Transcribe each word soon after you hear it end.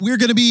We're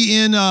going to be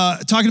in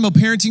talking about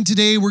parenting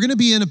today. We're going to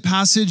be in a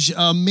passage,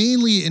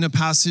 mainly in a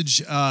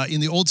passage in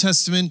the Old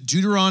Testament,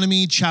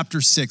 Deuteronomy chapter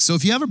 6. So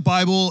if you have a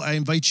Bible, I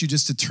invite you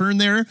just to turn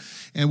there,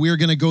 and we are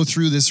going to go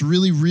through this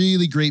really,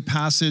 really great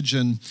passage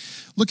and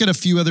look at a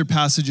few other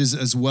passages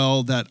as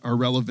well that are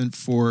relevant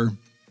for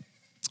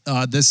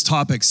this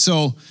topic.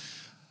 So,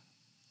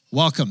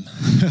 welcome.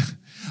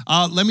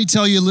 Let me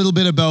tell you a little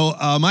bit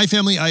about my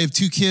family. I have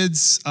two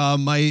kids.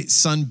 My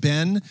son,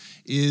 Ben,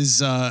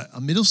 is a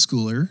middle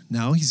schooler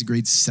now. He's in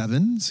grade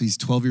 7, so he's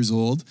 12 years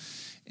old.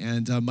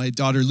 And my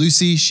daughter,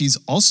 Lucy, she's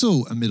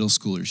also a middle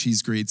schooler.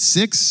 She's grade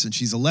 6, and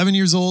she's 11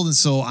 years old. And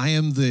so I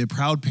am the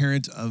proud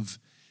parent of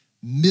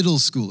middle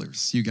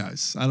schoolers, you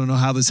guys. I don't know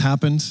how this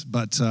happened,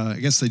 but I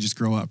guess they just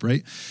grow up,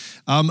 right?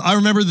 I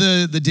remember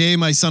the day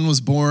my son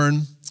was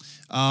born,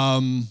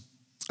 I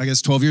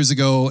guess 12 years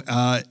ago.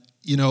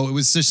 It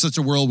was just such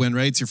a whirlwind,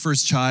 right? It's your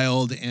first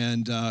child,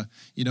 and,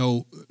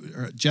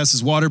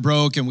 Jess's water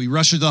broke, and we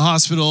rushed her to the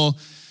hospital,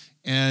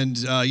 and,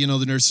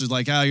 the nurse is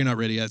like, you're not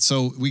ready yet.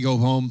 So we go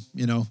home,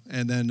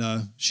 and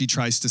then she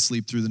tries to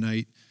sleep through the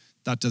night.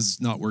 That does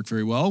not work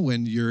very well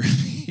when you're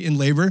in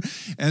labor.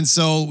 And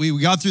so we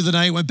got through the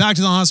night, went back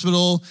to the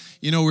hospital.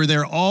 We're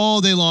there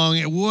all day long,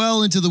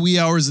 well into the wee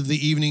hours of the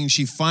evening.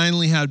 She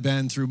finally had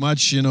Ben through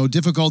much,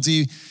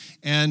 difficulty.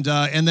 And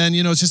then,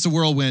 it's just a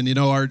whirlwind.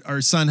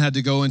 Our son had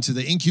to go into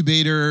the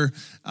incubator,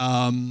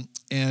 and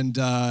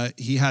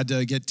he had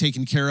to get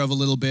taken care of a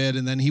little bit.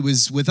 And then he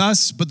was with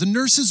us, but the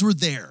nurses were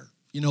there,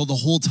 the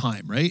whole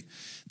time, right?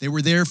 They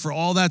were there for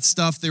all that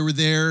stuff. They were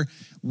there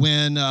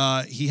when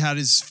he had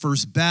his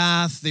first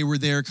bath. They were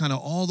there kind of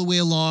all the way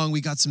along.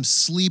 We got some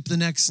sleep the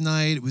next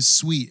night. It was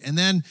sweet. And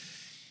then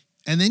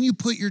you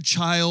put your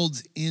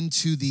child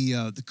into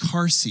the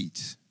car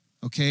seat,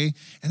 okay?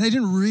 And I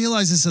didn't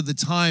realize this at the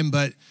time,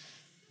 but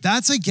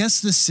that's, I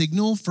guess, the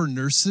signal for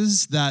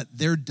nurses that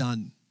they're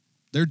done.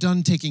 They're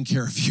done taking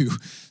care of you.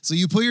 So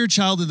you put your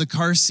child in the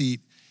car seat,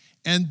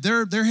 and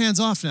they're hands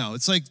off now.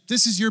 It's like,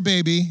 this is your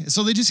baby.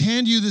 So they just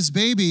hand you this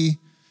baby,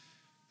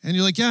 and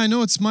you're like, yeah, I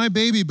know it's my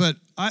baby, but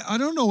I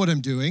don't know what I'm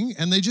doing.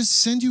 And they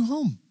just send you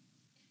home.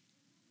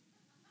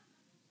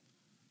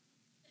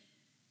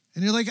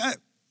 And you're like,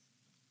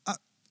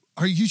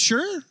 are you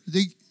sure?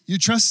 You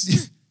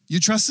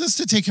trust us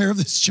to take care of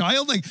this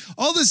child? Like,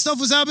 all this stuff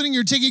was happening.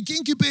 You're taking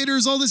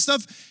incubators, all this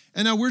stuff.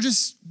 And now we're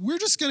just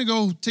going to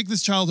go take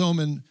this child home,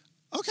 and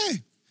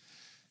okay.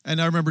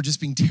 And I remember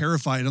just being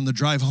terrified on the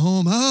drive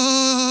home.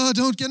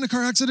 Don't get in a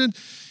car accident.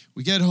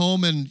 We get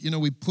home, and,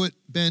 we put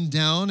Ben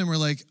down, and we're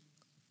like,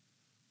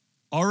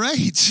 all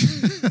right,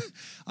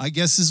 I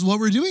guess this is what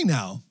we're doing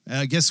now.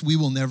 I guess we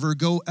will never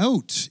go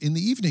out in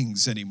the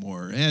evenings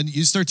anymore. And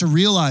you start to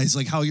realize,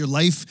 like, how your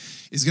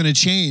life is going to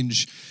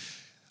change.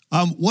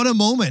 What a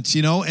moment,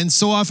 and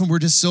so often we're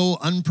just so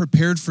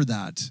unprepared for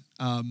that.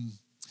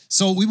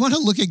 So we want to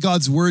look at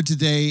God's word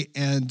today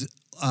and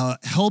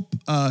help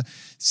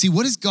see,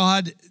 what does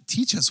God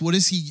teach us? What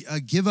does he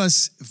give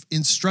us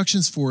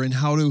instructions for in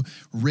how to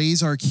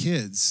raise our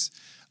kids?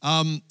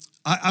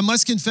 I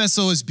must confess,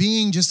 though, as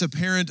being just a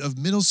parent of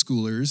middle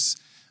schoolers,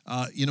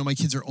 my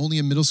kids are only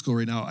in middle school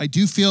right now. I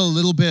do feel a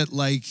little bit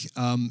like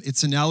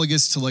it's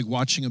analogous to like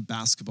watching a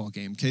basketball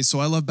game. Okay, so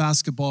I love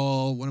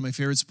basketball, one of my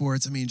favorite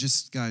sports. I mean,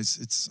 just guys,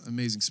 it's an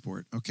amazing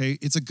sport. Okay,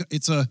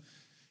 it's a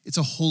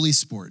holy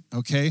sport.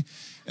 Okay,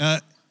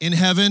 in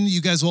heaven,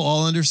 you guys will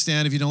all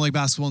understand. If you don't like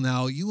basketball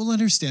now, you will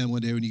understand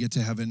one day when you get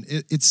to heaven.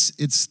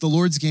 It's the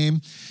Lord's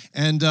game,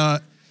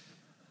 and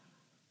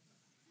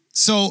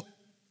so.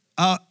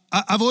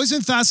 I've always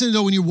been fascinated,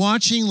 though, when you're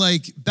watching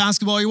like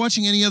basketball, you're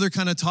watching any other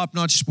kind of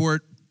top-notch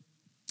sport,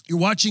 you're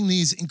watching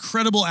these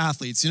incredible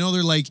athletes.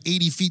 They're like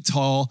 80 feet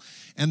tall,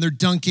 and they're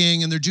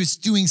dunking, and they're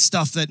just doing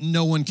stuff that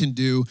no one can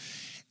do.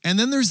 And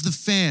then there's the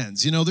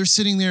fans. They're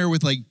sitting there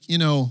with like,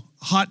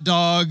 hot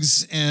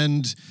dogs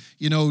and,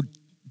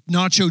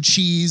 nacho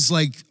cheese,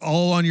 like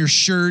all on your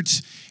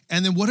shirt.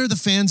 And then what are the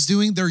fans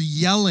doing? They're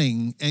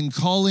yelling and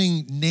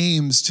calling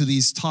names to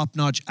these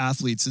top-notch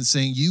athletes and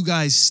saying, you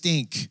guys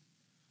stink.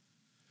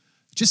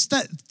 Just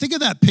think of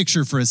that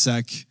picture for a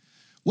sec.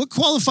 What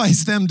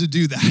qualifies them to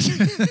do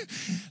that?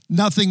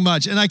 Nothing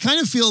much. And I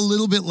kind of feel a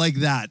little bit like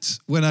that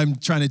when I'm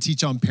trying to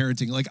teach on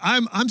parenting. Like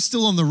I'm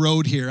still on the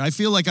road here. I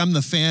feel like I'm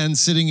the fan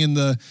sitting in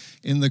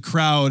the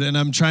crowd, and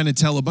I'm trying to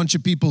tell a bunch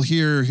of people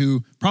here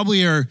who probably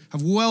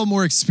have well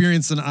more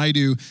experience than I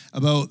do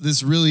about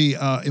this really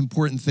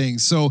important thing.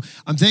 So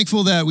I'm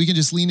thankful that we can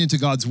just lean into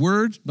God's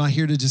word. I'm not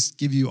here to just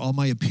give you all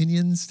my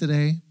opinions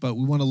today, but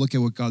we want to look at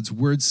what God's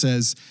word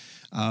says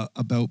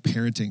about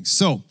parenting.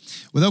 So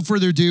without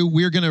further ado,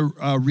 we're going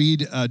to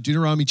read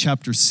Deuteronomy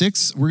chapter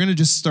 6. We're going to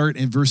just start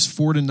in verse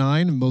 4 to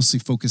 9 and mostly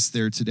focus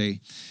there today.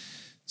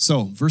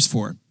 So verse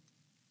 4.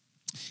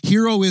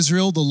 Hear, O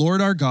Israel, the Lord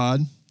our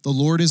God, the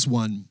Lord is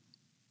one.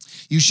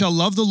 You shall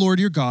love the Lord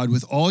your God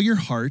with all your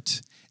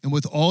heart and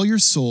with all your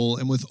soul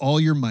and with all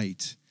your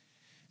might.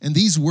 And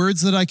these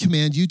words that I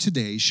command you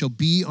today shall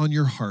be on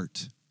your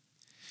heart.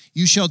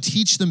 You shall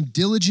teach them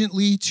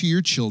diligently to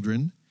your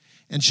children,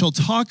 and shall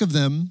talk of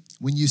them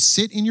when you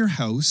sit in your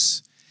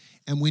house,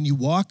 and when you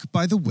walk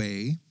by the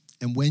way,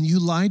 and when you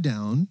lie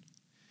down,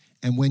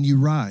 and when you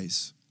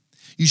rise.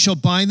 You shall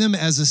bind them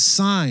as a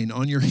sign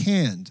on your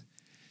hand.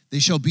 They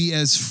shall be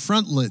as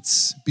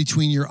frontlets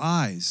between your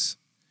eyes.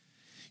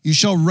 You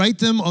shall write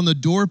them on the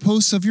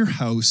doorposts of your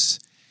house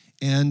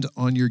and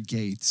on your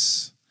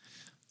gates.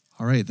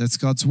 All right, that's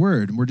God's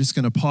word. And we're just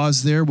going to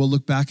pause there. We'll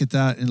look back at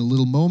that in a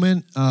little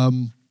moment.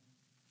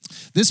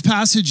 This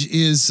passage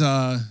is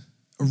a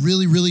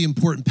really, really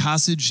important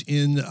passage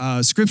in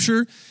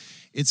Scripture.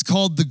 It's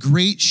called the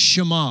Great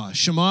Shema.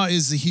 Shema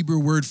is the Hebrew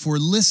word for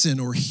listen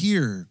or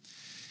hear.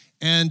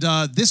 And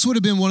this would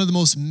have been one of the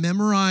most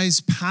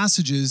memorized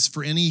passages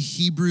for any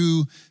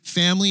Hebrew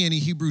family, any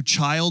Hebrew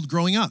child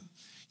growing up.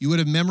 You would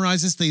have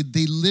memorized this.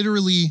 They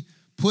literally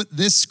put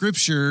this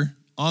scripture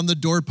on the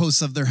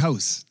doorposts of their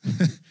house,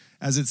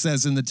 as it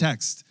says in the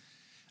text.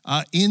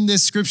 In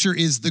this scripture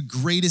is the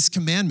greatest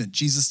commandment.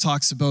 Jesus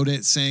talks about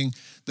it saying,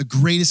 the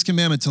greatest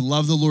commandment, to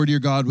love the Lord your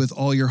God with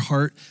all your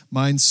heart,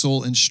 mind,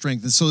 soul, and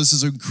strength. And so this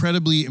is an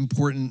incredibly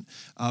important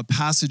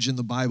passage in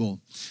the Bible.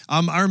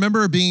 I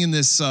remember being in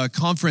this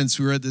conference.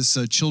 We were at this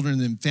children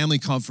and family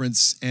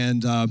conference,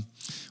 and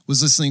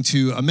was listening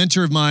to a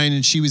mentor of mine,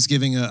 and she was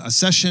giving a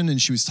session,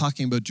 and she was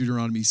talking about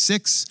Deuteronomy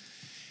 6.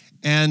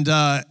 And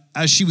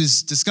as she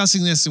was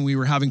discussing this, and we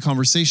were having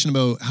conversation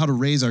about how to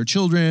raise our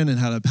children and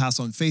how to pass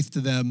on faith to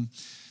them,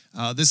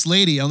 this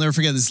lady, I'll never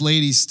forget, this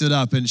lady stood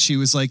up and she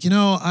was like,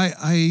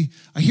 I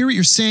hear what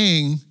you're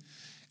saying,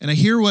 and I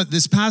hear what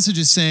this passage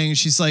is saying.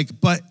 She's like,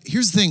 but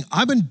here's the thing,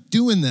 I've been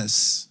doing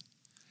this,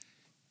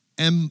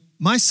 and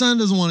my son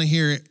doesn't want to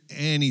hear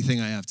anything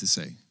I have to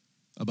say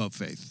about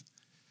faith.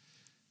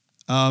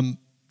 I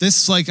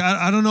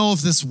don't know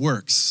if this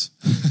works.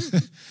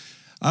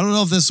 I don't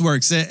know if this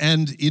works.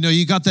 And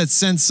you got that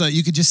sense,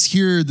 you could just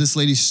hear this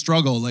lady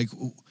struggle, like,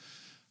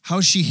 how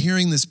is she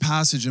hearing this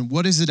passage, and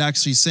what is it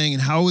actually saying,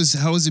 and how is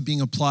it being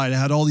applied? I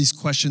had all these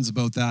questions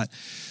about that.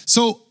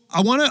 So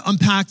I want to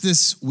unpack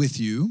this with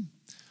you.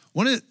 I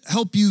want to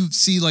help you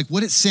see like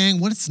what it's saying,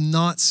 what it's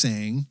not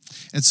saying.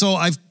 And so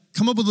I've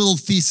come up with a little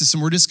thesis,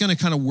 and we're just going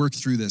to kind of work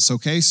through this,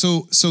 okay?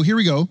 So here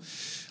we go.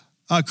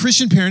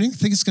 Christian parenting, I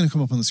think it's going to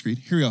come up on the screen.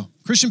 Here we go.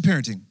 Christian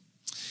parenting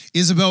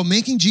is about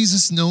making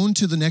Jesus known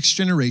to the next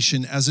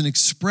generation as an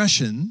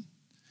expression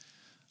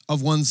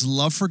of one's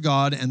love for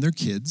God and their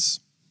kids.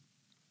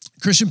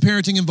 Christian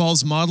parenting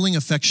involves modeling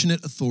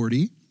affectionate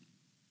authority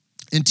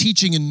and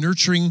teaching and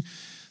nurturing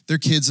their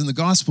kids in the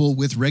gospel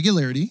with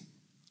regularity,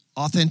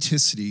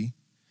 authenticity,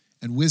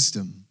 and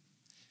wisdom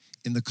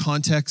in the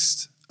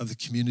context of the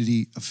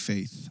community of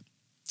faith.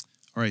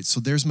 All right, so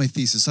there's my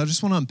thesis. I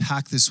just want to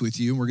unpack this with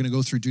you, and we're going to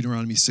go through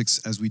Deuteronomy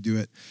 6 as we do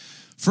it.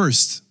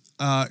 First,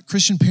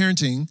 Christian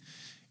parenting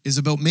is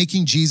about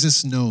making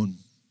Jesus known.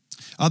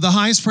 The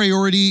highest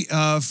priority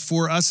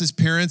for us as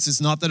parents is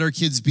not that our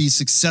kids be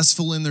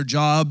successful in their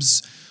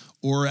jobs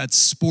or at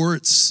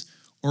sports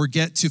or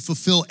get to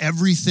fulfill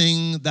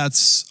everything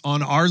that's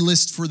on our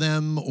list for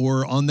them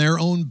or on their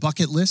own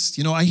bucket list.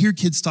 I hear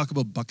kids talk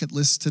about bucket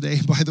lists today,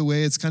 by the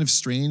way. It's kind of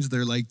strange.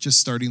 They're like just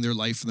starting their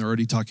life and they're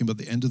already talking about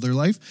the end of their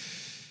life.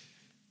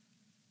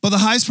 But the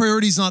highest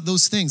priority is not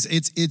those things.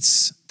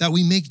 It's that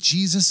we make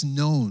Jesus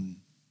known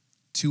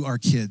to our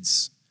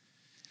kids.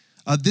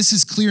 This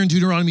is clear in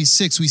Deuteronomy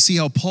 6. We see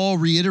how Paul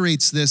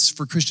reiterates this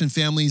for Christian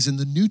families in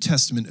the New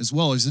Testament as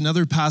well. There's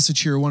another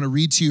passage here I want to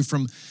read to you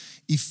from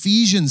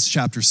Ephesians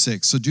chapter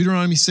 6. So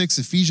Deuteronomy 6,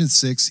 Ephesians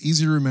 6,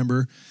 easy to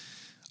remember.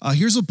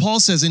 Here's what Paul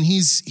says, and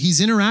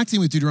he's interacting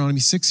with Deuteronomy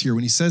 6 here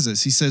when he says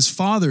this. He says,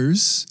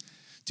 "Fathers,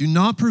 do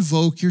not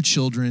provoke your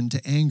children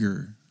to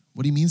anger."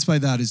 What he means by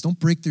that is don't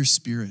break their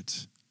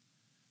spirit.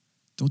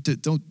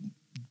 Don't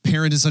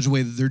parent in such a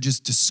way that they're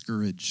just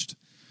discouraged.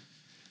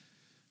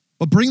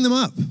 But bring them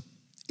up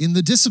in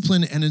the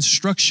discipline and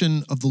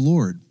instruction of the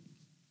Lord.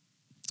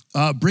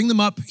 Bring them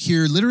up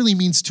here literally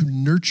means to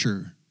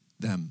nurture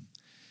them.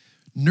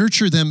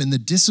 Nurture them in the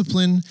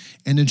discipline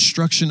and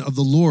instruction of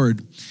the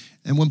Lord.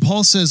 And when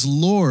Paul says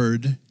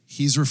Lord,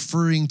 he's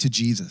referring to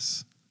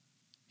Jesus.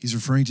 He's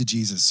referring to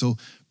Jesus. So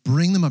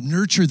bring them up,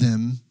 nurture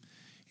them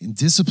in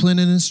discipline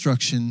and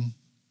instruction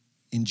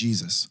in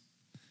Jesus.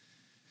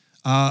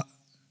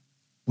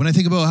 When I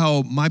think about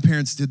how my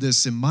parents did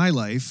this in my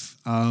life,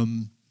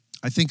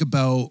 I think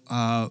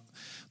about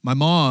my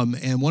mom,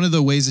 and one of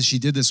the ways that she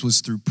did this was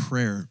through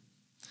prayer.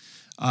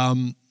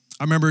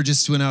 I remember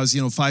just when I was,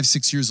 5,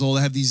 6 years old,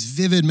 I have these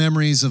vivid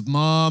memories of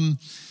mom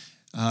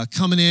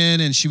coming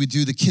in, and she would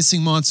do the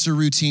kissing monster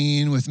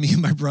routine with me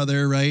and my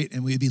brother, right?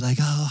 And we'd be like,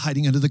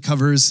 hiding under the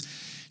covers.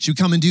 She would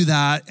come and do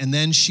that, and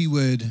then she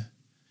would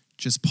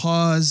just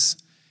pause,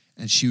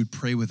 and she would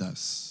pray with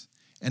us.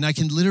 And I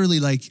can literally,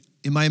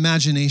 in my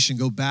imagination,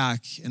 go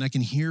back, and I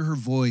can hear her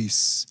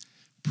voice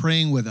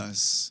praying with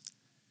us.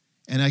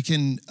 And I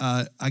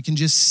could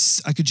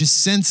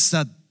just sense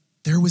that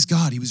there was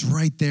God. He was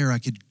right there. I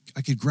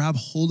could grab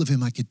hold of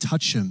him. I could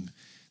touch him.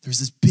 There's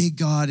this big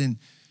God, and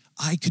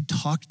I could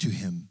talk to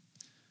him.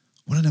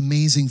 What an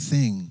amazing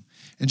thing.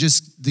 And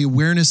just the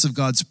awareness of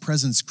God's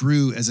presence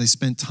grew as I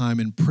spent time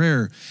in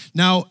prayer.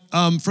 Now,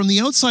 from the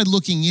outside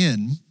looking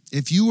in,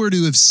 if you were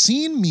to have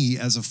seen me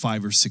as a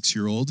 5 or 6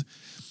 year old,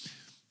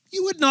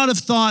 you would not have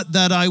thought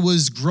that I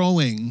was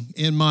growing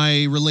in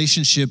my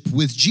relationship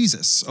with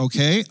Jesus,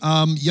 okay?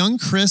 Young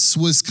Chris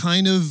was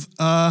kind of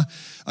a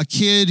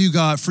kid who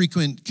got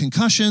frequent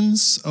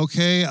concussions,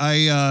 okay?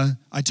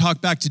 I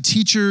talked back to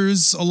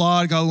teachers a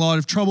lot, got a lot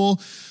of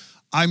trouble.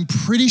 I'm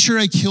pretty sure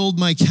I killed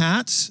my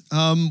cat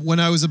when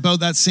I was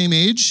about that same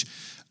age.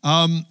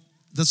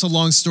 That's a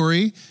long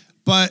story.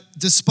 But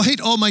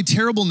despite all my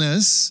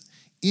terribleness,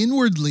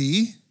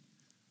 inwardly,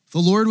 the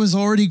Lord was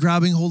already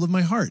grabbing hold of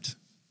my heart.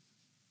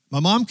 My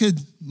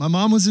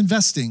mom was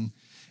investing.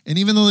 And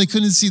even though they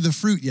couldn't see the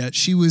fruit yet,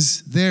 she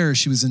was there,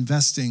 she was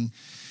investing.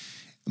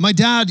 My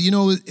dad,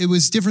 it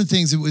was different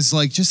things. It was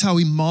like just how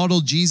he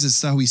modeled Jesus,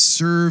 how he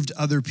served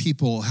other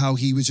people, how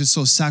he was just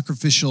so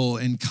sacrificial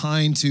and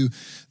kind to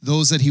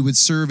those that he would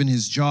serve in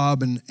his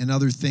job and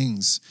other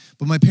things.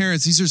 But my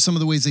parents, these are some of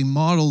the ways they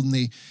modeled and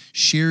they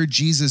shared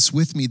Jesus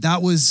with me.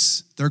 That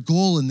was their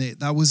goal, and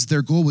that was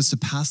their goal, was to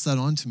pass that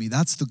on to me.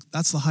 That's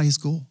the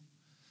highest goal.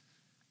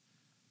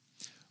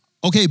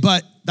 Okay,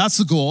 but that's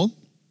the goal.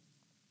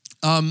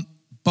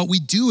 But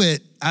we do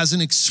it as an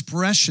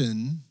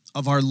expression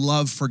of our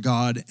love for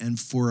God and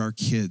for our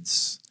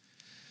kids.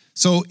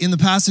 So in the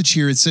passage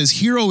here, it says,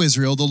 "Hear, O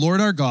Israel, the Lord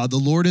our God, the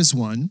Lord is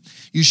one.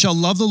 You shall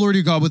love the Lord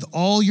your God with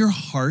all your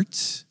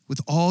heart, with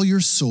all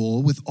your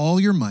soul, with all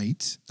your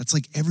might." That's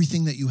like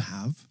everything that you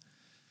have.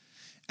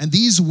 "And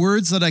these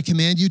words that I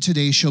command you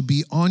today shall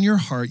be on your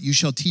heart. You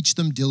shall teach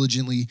them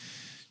diligently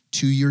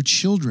to your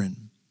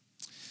children."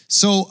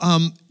 So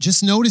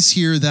just notice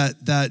here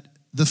that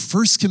the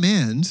first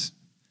command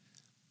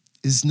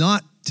is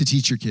not to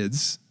teach your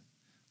kids.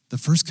 The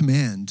first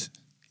command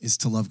is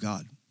to love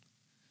God.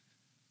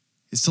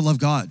 Is to love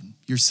God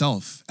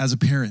yourself as a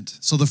parent.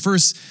 So the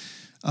first,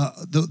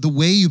 the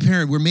way you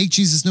parent, we make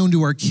Jesus known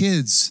to our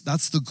kids.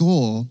 That's the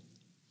goal.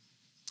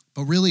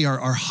 But really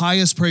our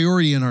highest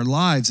priority in our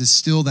lives is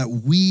still that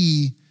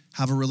we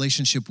have a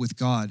relationship with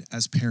God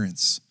as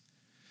parents.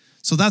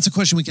 So that's a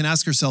question we can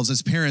ask ourselves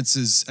as parents,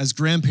 as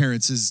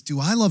grandparents, is,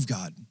 do I love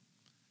God?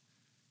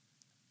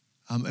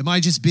 Am I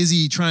just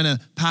busy trying to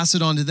pass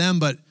it on to them?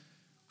 But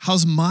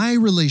how's my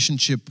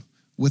relationship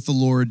with the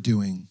Lord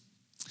doing?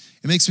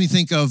 It makes me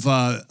think of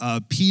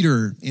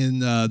Peter in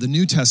the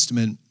New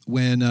Testament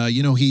when,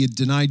 he had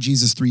denied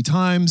Jesus 3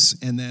 times.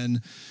 And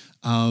then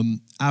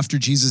after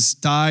Jesus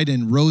died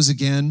and rose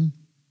again,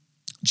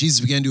 Jesus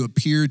began to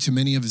appear to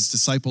many of his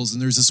disciples.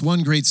 And there's this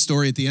one great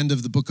story at the end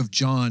of the book of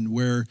John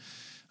where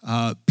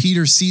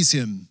Peter sees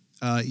him.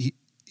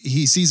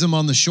 He sees him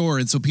on the shore.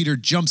 And so Peter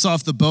jumps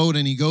off the boat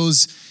and he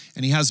goes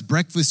and he has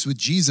breakfast with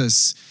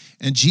Jesus.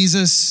 And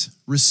Jesus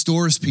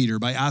restores Peter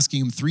by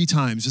asking him 3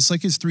 times, just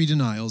like his 3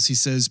 denials. He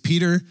says,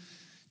 "Peter,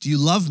 do you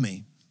love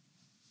me?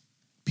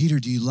 Peter,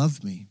 do you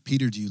love me?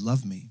 Peter, do you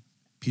love me?"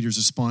 Peter's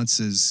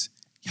response is,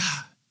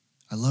 "Yeah,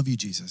 I love you,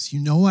 Jesus. You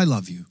know I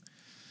love you." And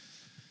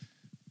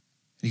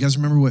you guys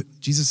remember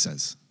what Jesus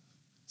says?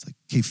 It's like,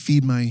 "Okay,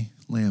 feed my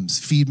lambs,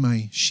 feed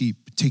my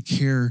sheep, take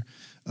care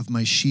of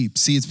my sheep."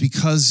 See, it's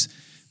because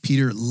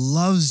Peter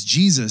loves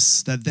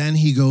Jesus that then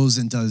he goes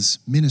and does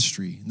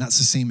ministry. And that's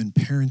the same in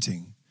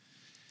parenting.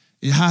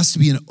 It has to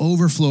be an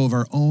overflow of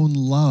our own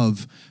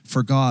love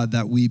for God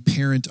that we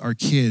parent our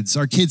kids.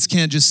 Our kids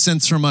can't just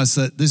sense from us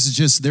that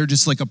they're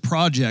just like a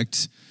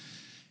project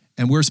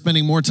and we're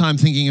spending more time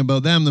thinking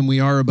about them than we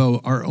are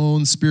about our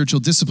own spiritual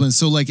disciplines.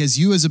 So like as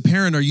a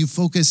parent, are you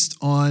focused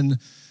on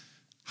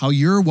how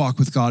your walk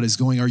with God is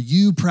going? Are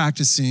you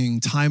practicing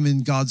time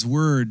in God's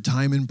word,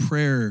 time in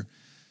prayer,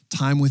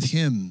 time with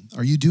him?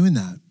 Are you doing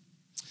that?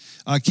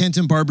 Kent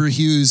and Barbara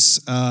Hughes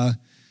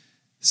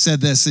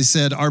said this. They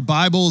said, "Our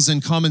Bibles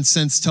and common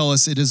sense tell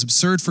us it is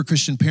absurd for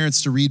Christian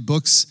parents to read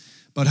books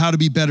about how to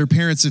be better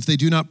parents if they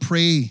do not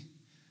pray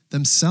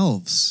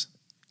themselves.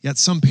 Yet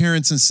some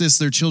parents insist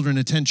their children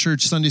attend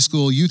church, Sunday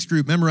school, youth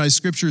group, memorize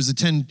scriptures,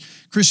 attend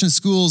Christian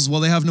schools while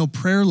they have no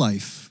prayer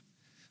life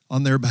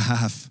on their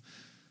behalf.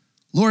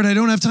 Lord, I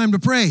don't have time to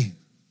pray.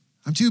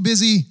 I'm too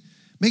busy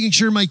making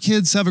sure my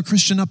kids have a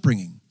Christian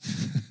upbringing."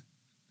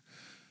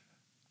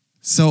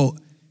 So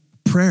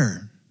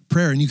prayer,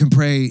 and you can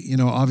pray,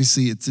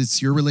 obviously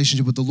it's your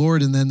relationship with the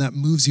Lord, and then that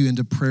moves you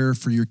into prayer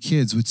for your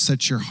kids, which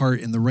sets your heart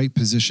in the right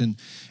position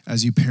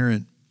as you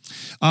parent.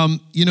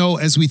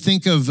 As we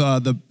think of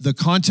the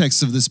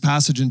context of this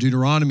passage in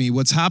Deuteronomy,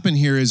 what's happened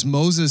here is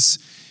Moses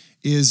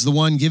is the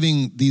one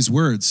giving these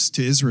words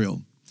to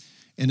Israel.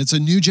 And it's a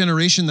new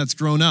generation that's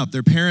grown up.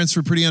 Their parents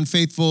were pretty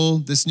unfaithful.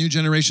 This new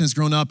generation has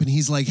grown up, and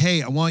he's like,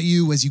 "Hey, I want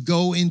you, as you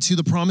go into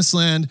the promised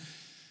land,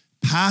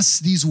 pass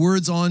these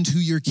words on to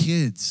your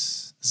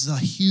kids." This is a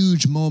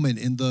huge moment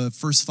in the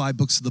first 5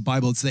 books of the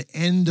Bible. It's the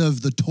end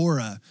of the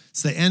Torah.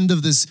 It's the end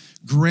of this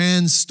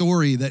grand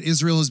story that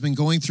Israel has been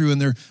going through, and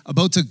they're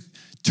about to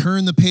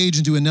turn the page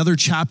into another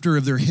chapter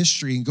of their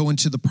history and go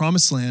into the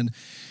promised land.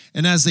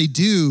 And as they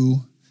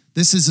do,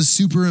 this is a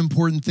super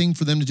important thing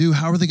for them to do.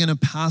 How are they going to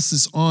pass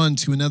this on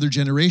to another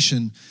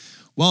generation?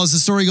 Well, as the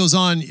story goes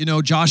on,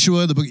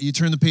 Joshua, you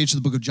turn the page to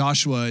the book of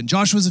Joshua, and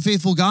Joshua's a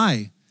faithful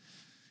guy.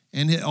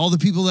 And all the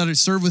people that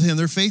serve with him,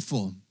 they're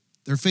faithful.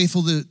 They're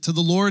faithful to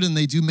the Lord, and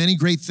they do many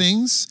great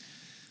things.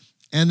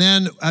 And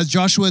then as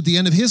Joshua at the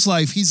end of his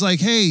life, he's like,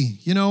 hey,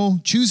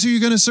 choose who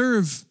you're going to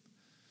serve,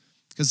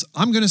 because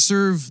I'm going to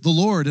serve the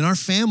Lord, and our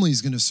family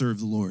is going to serve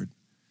the Lord.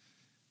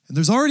 And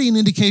there's already an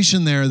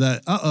indication there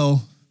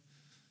that,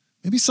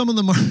 maybe some of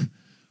them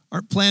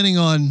aren't planning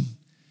on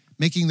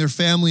making their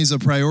families a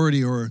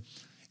priority.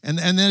 And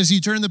then as you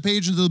turn the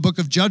page into the book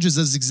of Judges,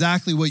 that's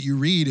exactly what you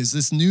read, is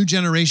this new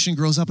generation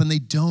grows up and they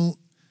don't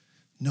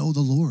know the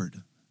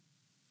Lord.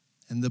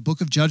 And the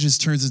book of Judges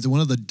turns into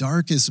one of the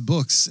darkest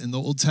books in the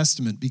Old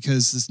Testament,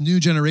 because this new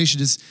generation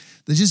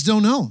they just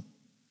don't know.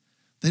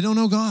 They don't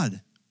know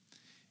God.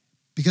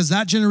 Because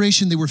that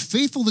generation, they were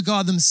faithful to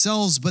God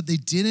themselves, but they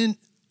didn't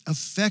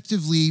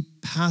effectively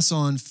pass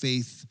on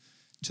faith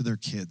to their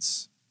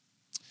kids.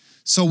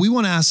 So we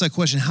want to ask that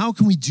question: how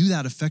can we do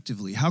that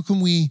effectively? How can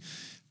we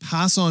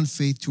pass on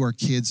faith to our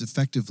kids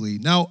effectively?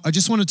 Now, I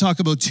just want to talk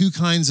about two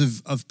kinds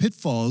of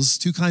pitfalls,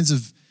 two kinds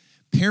of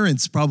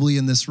parents probably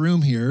in this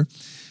room here.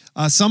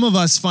 Some of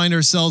us find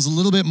ourselves a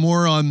little bit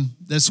more on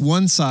this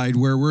one side,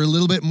 where we're a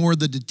little bit more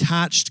the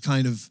detached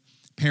kind of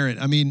parent.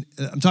 I mean,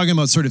 I'm talking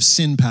about sort of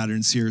sin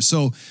patterns here.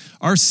 So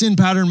our sin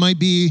pattern might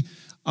be,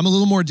 I'm a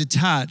little more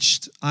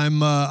detached. I'm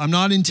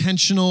not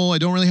intentional. I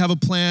don't really have a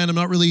plan. I'm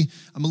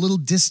a little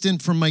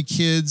distant from my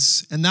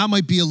kids. And that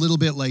might be a little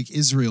bit like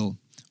Israel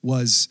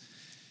was.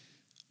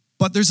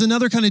 But there's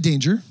another kind of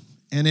danger,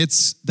 and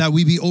it's that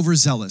we be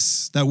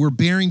overzealous, that we're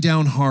bearing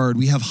down hard.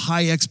 We have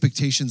high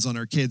expectations on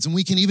our kids. And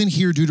we can even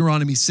hear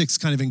Deuteronomy 6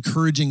 kind of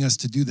encouraging us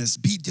to do this.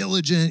 Be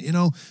diligent,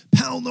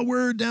 pound the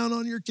word down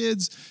on your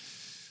kids.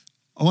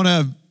 I want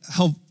to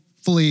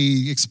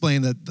helpfully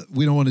explain that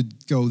we don't want to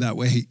go that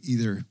way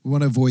either. We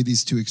want to avoid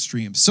these two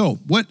extremes. So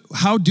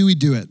how do we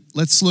do it?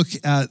 Let's look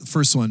at the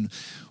first one.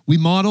 We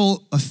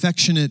model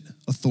affectionate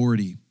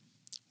authority.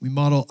 We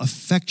model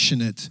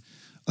affectionate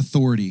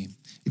authority.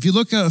 If you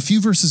look a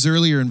few verses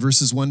earlier in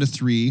verses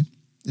 1-3,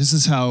 this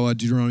is how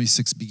Deuteronomy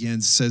 6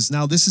 begins. It says,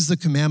 "Now this is the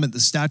commandment,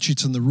 the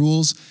statutes, and the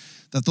rules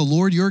that the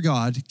Lord your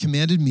God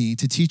commanded me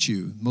to teach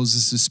you."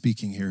 Moses is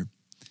speaking here.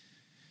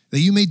 "That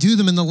you may do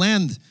them in the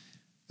land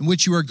in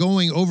which you are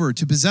going over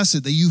to possess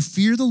it, that you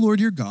fear the Lord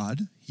your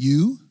God,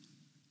 you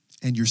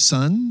and your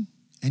son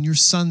and your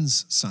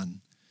son's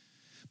son,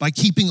 by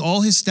keeping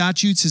all his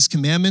statutes, his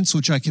commandments,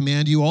 which I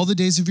command you all the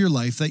days of your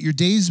life, that your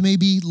days may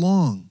be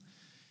long.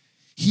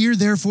 Hear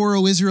therefore,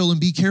 O Israel, and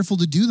be careful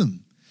to do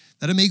them,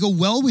 that it may go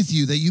well with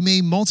you, that you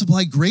may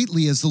multiply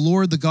greatly, as the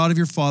Lord, the God of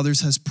your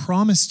fathers, has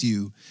promised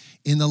you,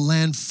 in the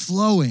land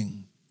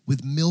flowing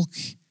with milk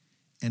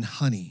and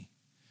honey,"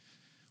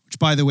 which,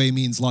 by the way,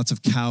 means lots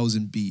of cows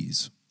and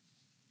bees.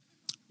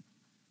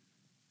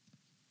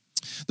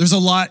 There's a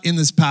lot in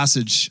this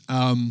passage,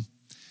 but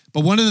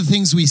one of the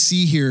things we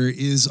see here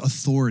is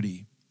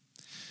authority.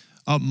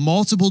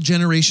 Multiple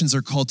generations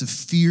are called to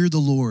fear the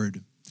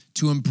Lord,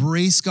 to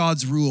embrace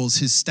God's rules,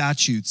 his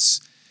statutes.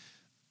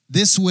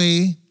 This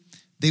way,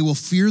 they will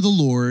fear the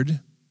Lord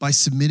by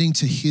submitting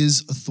to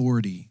his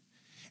authority.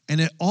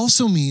 And it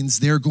also means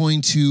they're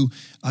going to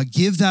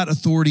give that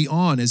authority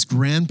on as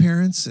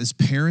grandparents, as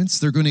parents.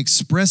 They're going to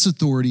express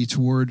authority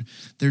toward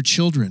their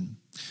children.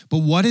 But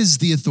what is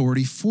the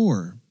authority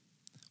for?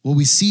 Well,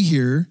 we see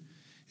here,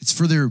 it's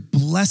for their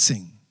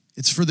blessing.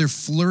 It's for their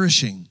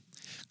flourishing.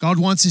 God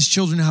wants his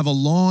children to have a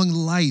long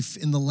life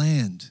in the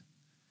land.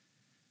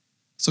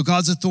 So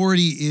God's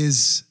authority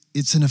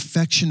it's an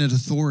affectionate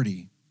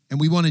authority. And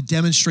we want to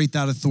demonstrate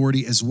that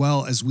authority as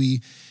well as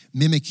we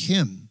mimic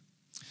him.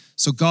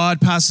 So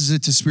God passes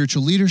it to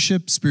spiritual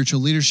leadership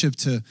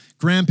to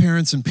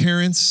grandparents and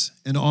parents,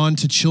 and on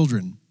to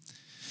children.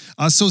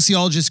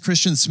 Sociologist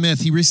Christian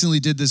Smith, he recently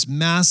did this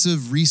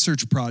massive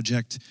research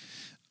project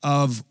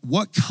of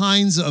what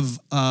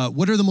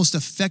are the most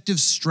effective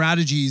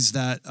strategies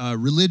that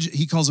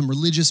he calls them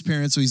religious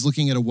parents. So he's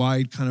looking at a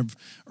wide kind of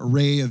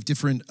array of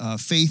different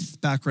faith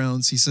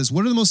backgrounds. He says,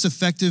 what are the most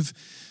effective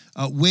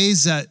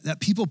ways that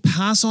people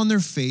pass on their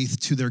faith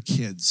to their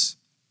kids?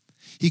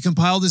 He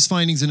compiled his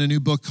findings in a new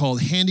book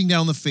called Handing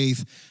Down the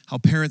Faith, How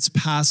Parents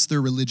Pass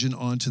Their Religion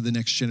On to the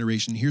Next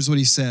Generation. Here's what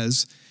he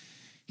says.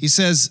 He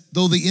says,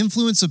 though the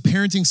influence of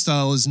parenting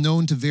style is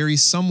known to vary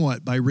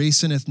somewhat by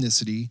race and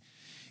ethnicity,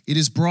 it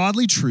is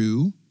broadly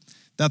true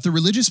that the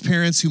religious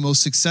parents who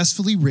most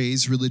successfully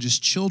raise religious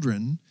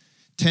children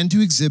tend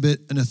to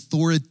exhibit an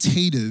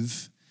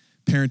authoritative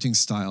parenting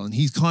style. And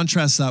he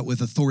contrasts that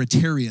with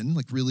authoritarian,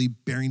 like really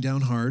bearing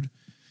down hard,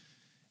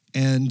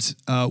 and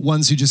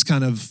ones who just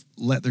kind of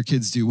let their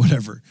kids do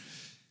whatever.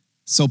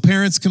 So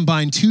parents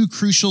combine two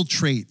crucial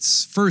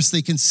traits. First,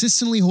 they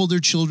consistently hold their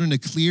children to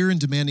clear and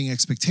demanding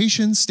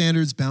expectations,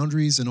 standards,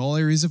 boundaries in all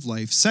areas of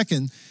life.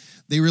 Second,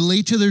 they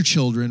relate to their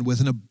children with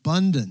an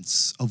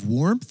abundance of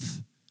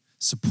warmth,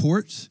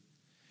 support,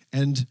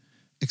 and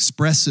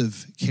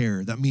expressive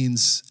care. That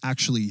means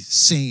actually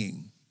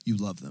saying you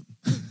love them,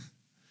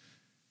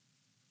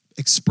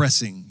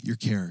 expressing your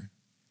care.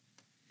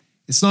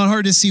 It's not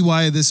hard to see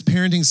why this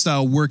parenting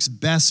style works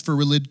best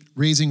for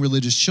raising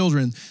religious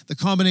children. The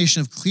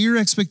combination of clear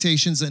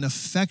expectations and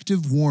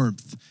effective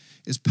warmth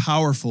is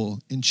powerful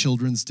in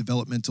children's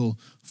developmental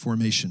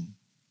formation.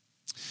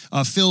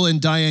 Phil and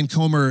Diane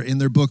Comer, in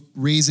their book,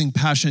 Raising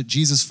Passionate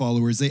Jesus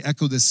Followers, they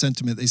echo this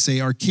sentiment. They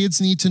say, our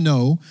kids need to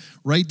know,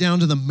 right down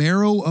to the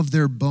marrow of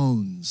their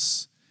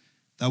bones,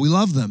 that we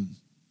love them,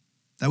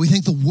 that we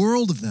think the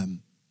world of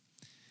them,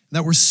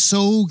 that we're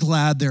so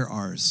glad they're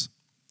ours.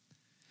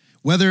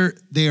 Whether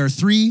they are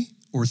 3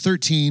 or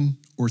 13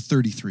 or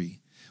 33,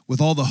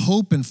 with all the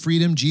hope and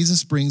freedom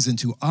Jesus brings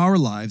into our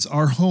lives,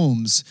 our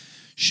homes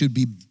should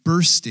be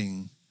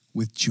bursting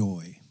with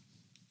joy.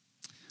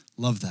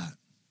 Love that.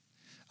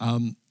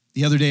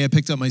 The other day, I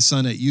picked up my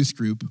son at youth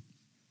group,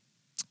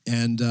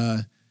 and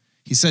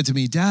he said to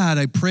me, Dad,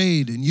 I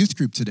prayed in youth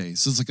group today.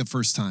 So it's like the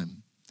first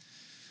time.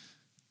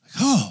 Like,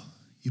 oh,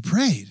 you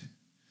prayed?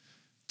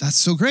 That's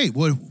so great.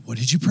 What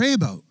did you pray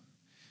about? He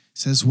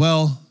says,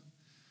 well,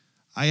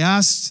 I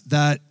asked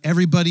that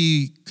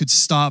everybody could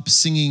stop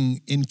singing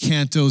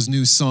Encanto's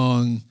new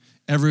song,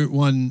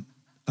 Everyone,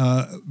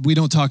 We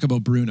Don't Talk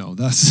About Bruno.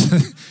 That's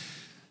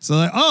so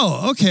like,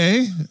 oh,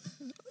 okay.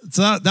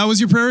 So that was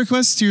your prayer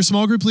request to your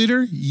small group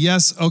leader?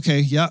 Yes, okay,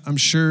 yeah, I'm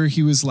sure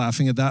he was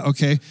laughing at that,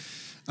 okay.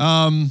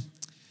 And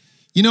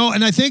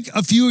I think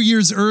a few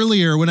years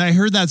earlier when I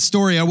heard that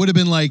story, I would have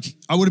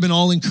been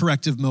all in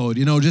corrective mode,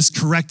 just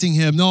correcting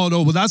him. No,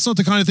 but that's not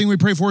the kind of thing we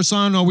pray for,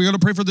 son. No, we got to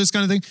pray for this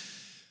kind of thing.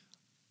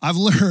 I've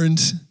learned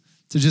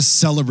to just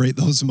celebrate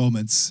those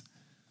moments,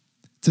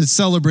 to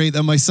celebrate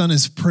that my son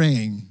is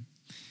praying,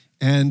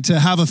 and to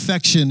have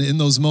affection in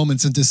those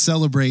moments and to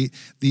celebrate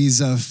these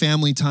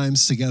family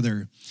times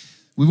together.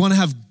 We want to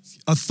have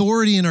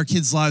authority in our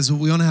kids' lives, but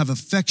we want to have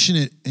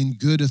affectionate and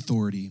good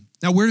authority.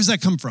 Now, where does that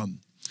come from?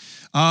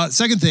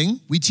 Second thing,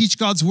 we teach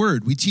God's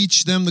word. We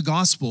teach them the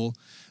gospel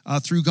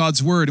through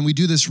God's word, and we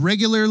do this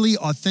regularly,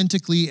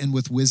 authentically, and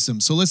with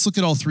wisdom. So let's look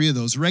at all three of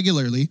those.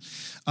 Regularly,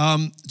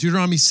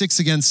 Deuteronomy 6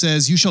 again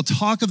says, you shall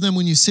talk of them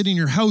when you sit in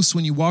your house,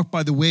 when you walk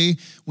by the way,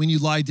 when you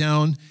lie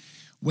down,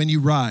 when you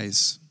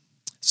rise.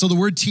 So the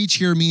word teach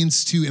here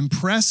means to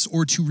impress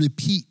or to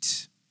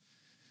repeat.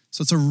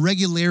 So it's a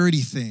regularity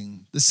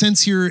thing. The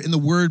sense here in the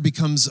word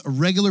becomes a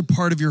regular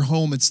part of your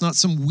home. It's not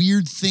some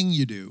weird thing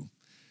you do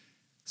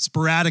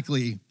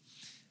sporadically,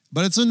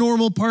 but it's a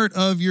normal part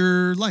of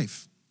your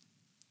life.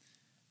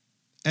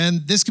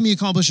 And this can be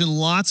accomplished in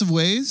lots of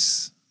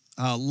ways,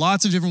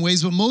 lots of different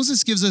ways, but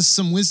Moses gives us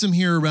some wisdom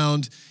here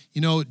around,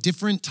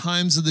 different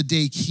times of the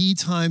day, key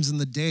times in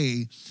the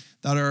day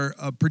that are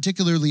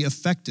particularly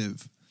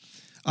effective.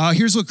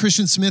 Here's what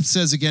Christian Smith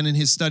says again in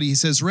his study. He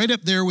says, right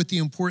up there with the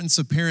importance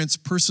of parents'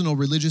 personal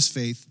religious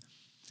faith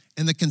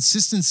and the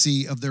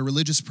consistency of their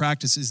religious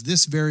practice is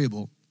this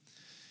variable: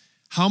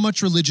 how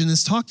much religion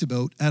is talked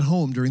about at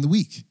home during the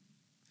week.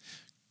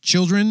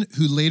 Children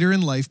who later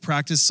in life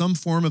practice some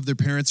form of their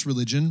parents'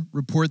 religion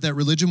report that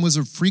religion was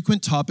a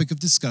frequent topic of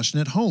discussion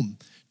at home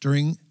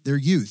during their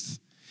youth.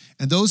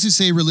 And those who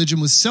say religion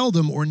was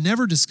seldom or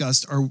never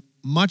discussed are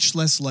much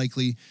less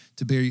likely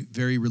to be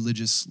very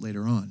religious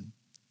later on.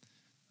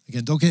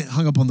 Again, don't get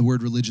hung up on the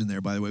word religion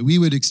there, by the way. We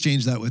would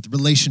exchange that with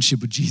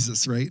relationship with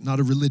Jesus, right? Not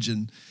a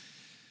religion.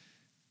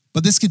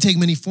 But this can take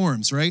many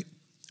forms, right?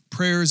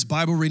 Prayers,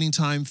 Bible reading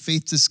time,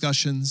 faith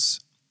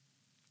discussions.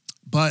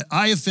 But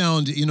I have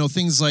found,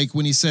 things like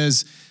when he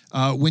says,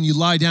 when you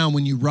lie down,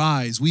 when you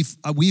rise,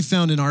 we've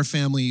found in our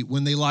family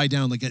when they lie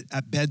down, like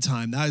at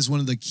bedtime, that is one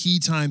of the key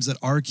times that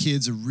our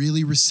kids are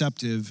really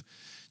receptive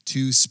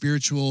to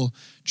spiritual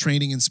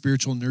training and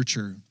spiritual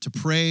nurture, to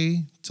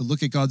pray, to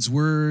look at God's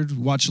word,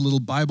 watch a little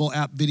Bible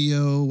app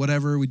video,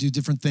 whatever. We do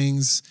different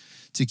things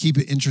to keep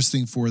it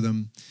interesting for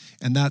them.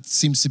 And that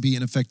seems to be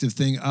an effective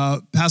thing.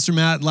 Pastor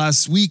Matt,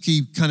 last week,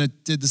 he kind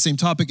of did the same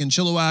topic in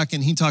Chilliwack,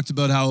 and he talked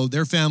about how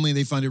their family,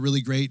 they find it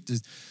really great.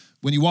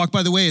 When you walk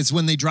by the way, it's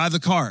when they drive the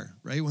car,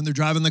 right? When they're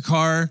driving the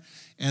car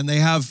and they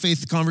have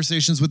faith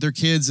conversations with their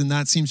kids, and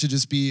that seems to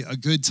just be a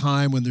good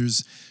time when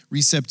there's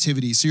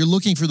receptivity. So you're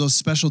looking for those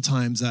special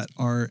times that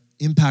are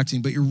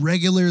impacting, but you're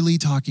regularly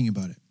talking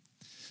about it.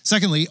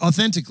 Secondly,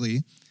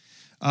 authentically,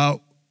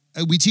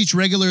 we teach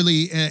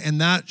regularly,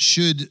 and that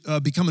should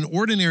become an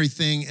ordinary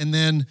thing, and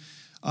then,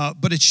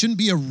 but it shouldn't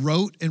be a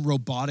rote and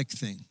robotic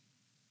thing,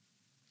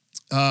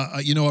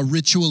 a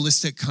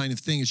ritualistic kind of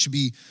thing. It should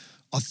be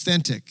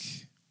authentic.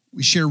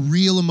 We share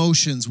real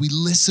emotions. We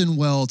listen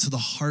well to the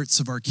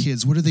hearts of our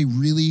kids. What are they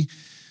really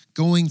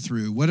going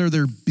through? What are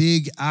their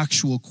big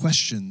actual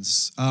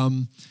questions? When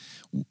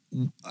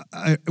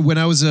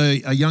I was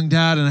a young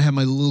dad and I had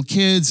my little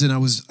kids, and I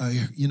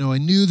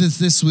knew that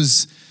this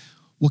was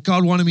what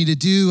God wanted me to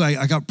do.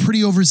 I got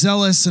pretty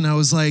overzealous, and I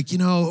was like,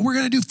 we're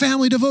going to do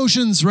family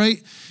devotions,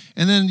 right?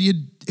 And then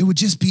it would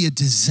just be a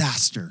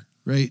disaster,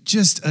 right?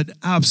 Just an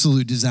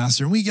absolute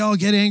disaster. And we all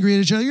get angry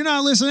at each other. You're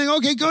not listening.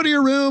 Okay, go to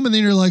your room. And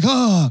then you're like,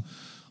 oh,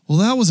 well,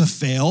 that was a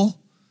fail.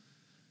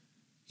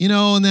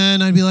 And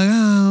then I'd be like,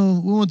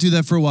 oh, we won't do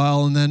that for a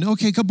while. And then,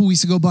 okay, a couple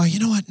weeks go by. You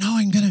know what? No,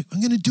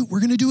 we're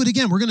going to do it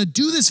again. We're going to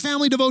do this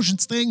family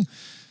devotions thing.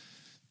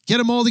 get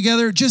them all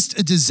together, just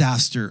a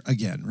disaster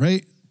again,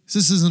 right?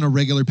 This isn't a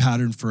regular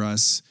pattern for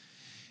us.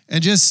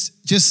 And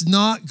just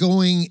not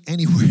going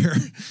anywhere.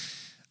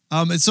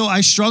 And so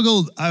I've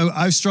struggled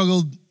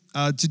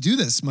to do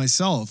this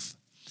myself.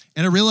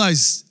 And I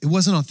realized it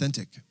wasn't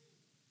authentic.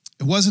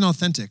 It wasn't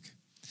authentic.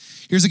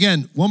 Here's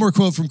again, one more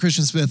quote from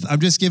Christian Smith. I'm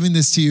just giving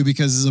this to you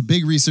because it's a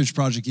big research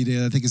project he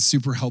did. I think it's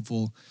super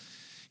helpful.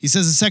 He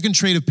says, the second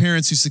trait of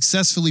parents who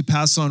successfully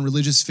pass on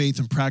religious faith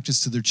and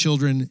practice to their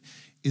children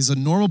is a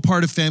normal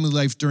part of family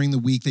life during the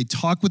week. They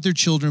talk with their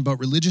children about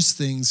religious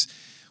things,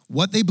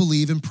 what they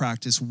believe and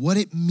practice, what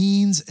it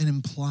means and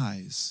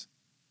implies,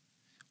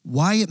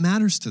 why it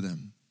matters to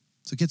them.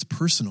 So it gets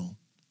personal.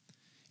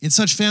 In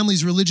such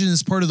families, religion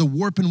is part of the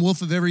warp and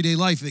woof of everyday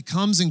life. It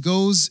comes and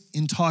goes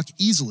in talk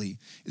easily.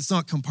 It's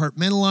not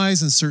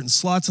compartmentalized in certain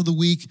slots of the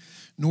week,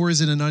 nor is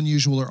it an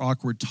unusual or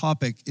awkward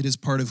topic. It is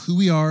part of who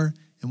we are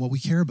and what we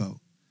care about.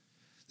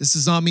 This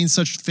does not mean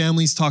such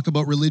families talk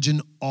about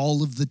religion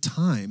all of the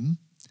time,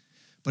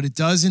 but it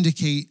does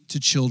indicate to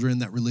children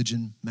that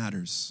religion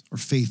matters or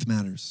faith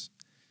matters.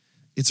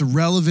 It's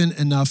irrelevant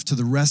enough to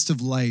the rest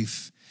of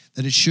life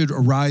that it should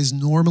arise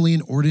normally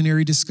in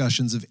ordinary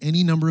discussions of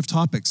any number of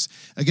topics.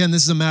 Again,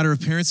 this is a matter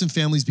of parents and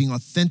families being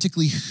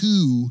authentically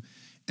who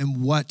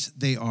and what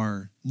they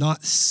are,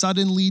 not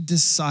suddenly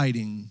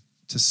deciding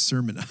to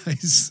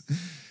sermonize,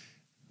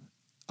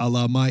 a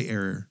la my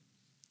error.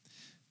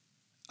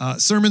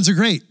 Sermons are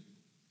great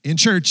in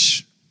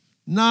church,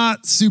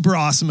 not super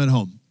awesome at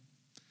home.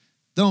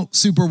 Don't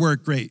super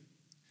work great.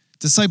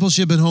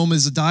 Discipleship at home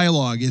is a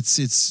dialogue.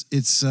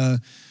 It's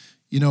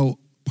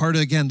part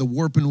of, again, the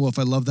warp and woof.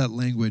 I love that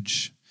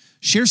language.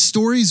 Share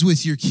stories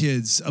with your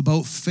kids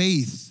about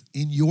faith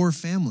in your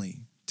family.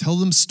 Tell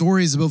them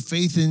stories about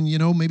faith in,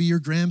 maybe your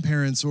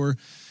grandparents or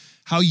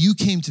how you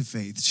came to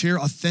faith. Share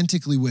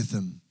authentically with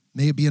them.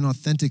 May it be an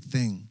authentic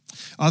thing.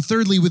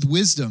 Thirdly, with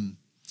wisdom.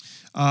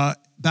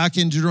 Back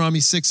in Deuteronomy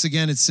 6,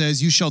 again, it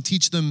says, you shall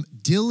teach them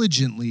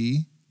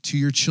diligently to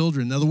your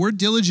children. Now, the word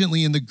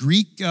diligently in the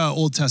Greek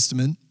Old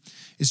Testament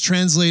is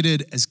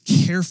translated as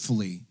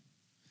carefully.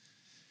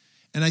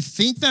 And I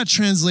think that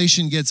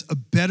translation gets a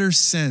better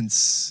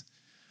sense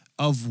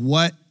of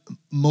what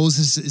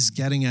Moses is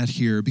getting at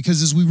here.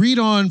 Because as we read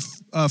on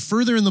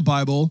further in the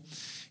Bible,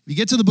 if you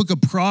get to the book of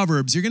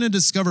Proverbs, you're going to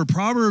discover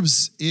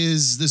Proverbs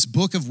is this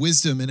book of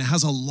wisdom, and it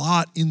has a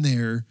lot in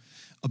there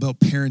about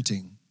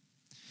parenting.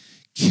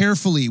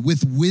 Carefully,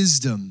 with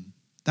wisdom.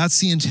 That's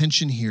the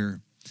intention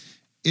here.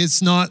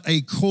 It's not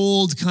a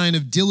cold kind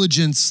of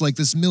diligence like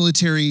this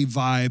military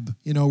vibe,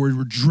 where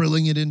we're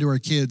drilling it into our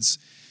kids.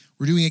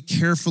 We're doing it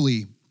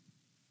carefully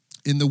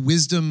in the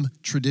wisdom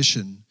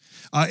tradition.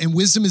 And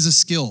wisdom is a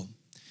skill.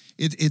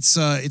 It's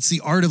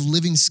the art of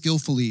living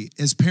skillfully.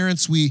 As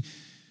parents, we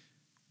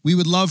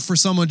would love for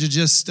someone to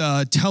just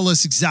tell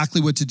us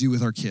exactly what to do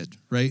with our kid,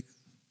 right?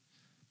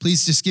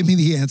 Please just give me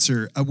the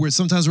answer.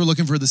 Sometimes we're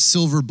looking for the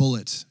silver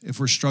bullet if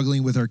we're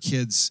struggling with our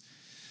kids.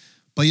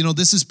 But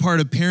this is part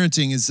of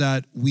parenting, is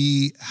that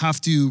we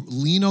have to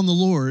lean on the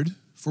Lord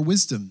for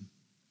wisdom.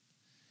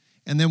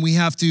 And then we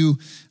have to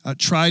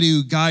try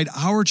to guide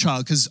our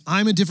child, because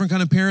I'm a different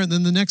kind of parent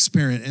than the next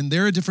parent, and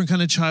they're a different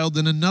kind of child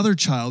than another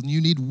child, and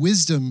you need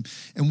wisdom.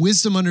 And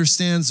wisdom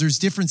understands there's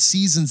different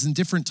seasons and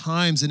different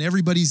times, and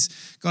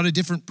everybody's got a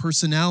different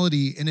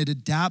personality, and it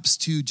adapts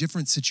to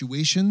different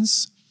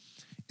situations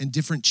and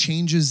different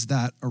changes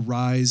that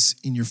arise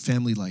in your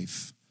family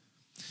life.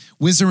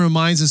 Wisdom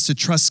reminds us to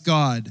trust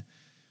God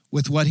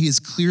with what he has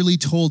clearly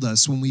told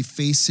us when we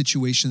face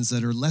situations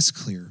that are less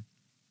clear.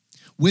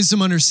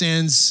 Wisdom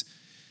understands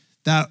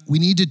that we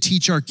need to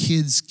teach our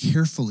kids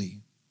carefully,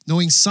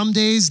 knowing some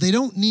days they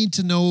don't need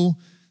to know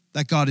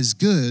that God is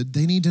good,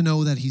 they need to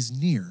know that he's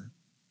near.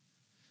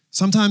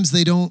 Sometimes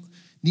they don't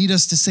need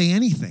us to say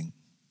anything.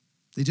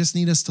 They just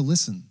need us to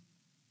listen.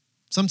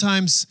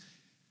 Sometimes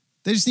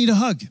they just need a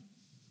hug.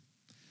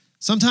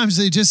 Sometimes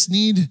they just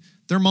need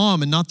their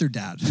mom and not their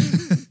dad.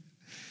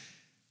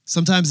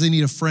 Sometimes they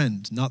need a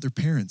friend, not their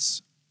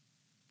parents.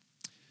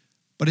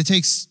 But it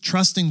takes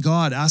trusting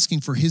God,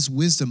 asking for his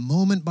wisdom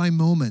moment by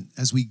moment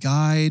as we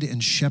guide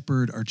and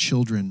shepherd our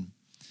children.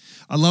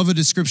 I love a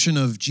description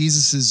of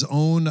Jesus'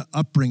 own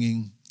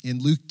upbringing in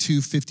Luke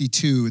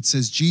 2:52. It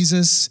says,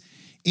 Jesus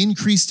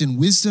increased in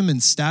wisdom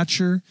and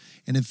stature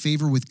and in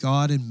favor with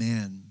God and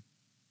man.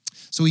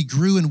 So he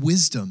grew in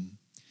wisdom.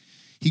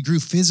 He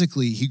grew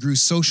physically, he grew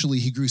socially,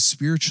 he grew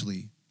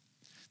spiritually.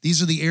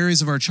 These are the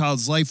areas of our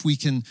child's life we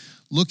can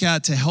look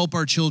at to help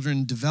our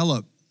children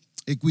develop.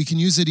 We can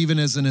use it even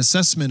as an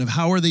assessment of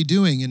how are they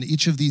doing in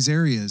each of these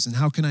areas, and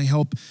how can I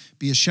help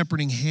be a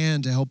shepherding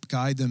hand to help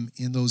guide them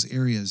in those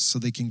areas so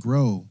they can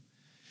grow.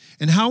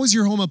 And how is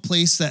your home a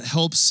place that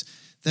helps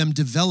them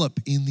develop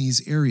in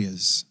these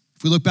areas?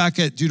 If we look back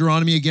at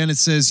Deuteronomy again, it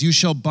says, you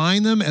shall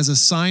bind them as a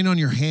sign on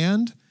your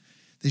hand.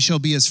 They shall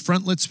be as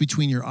frontlets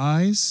between your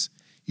eyes.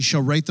 You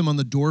shall write them on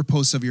the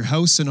doorposts of your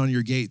house and on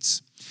your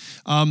gates.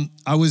 My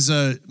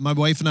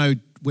wife and I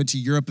went to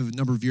Europe a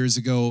number of years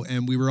ago,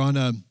 and we were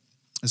on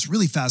this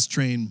really fast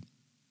train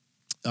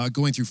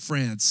going through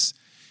France.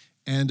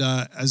 And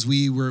as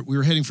we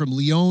were heading from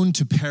Lyon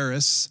to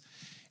Paris,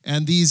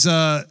 and these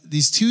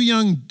two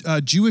young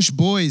Jewish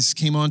boys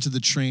came onto the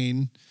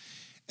train,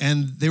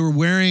 and they were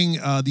wearing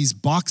these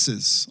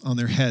boxes on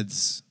their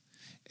heads,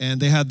 and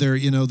they had their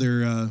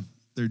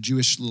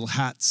Jewish little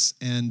hats,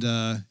 and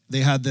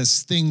they had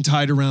this thing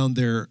tied around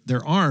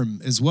their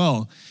arm as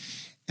well.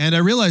 And I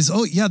realized,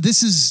 oh yeah,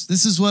 this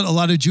is what a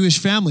lot of Jewish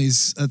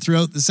families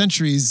throughout the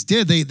centuries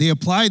did. They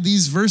applied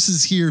these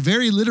verses here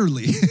very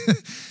literally.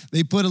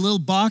 They put a little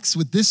box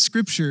with this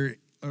scripture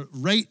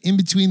right in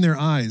between their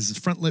eyes, the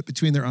front lip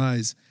between their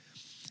eyes.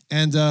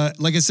 And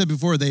like I said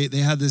before, they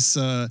had this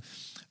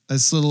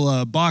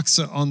little box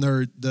on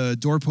the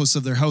doorposts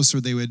of their house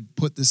where they would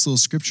put this little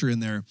scripture in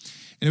there.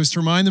 And it was to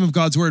remind them of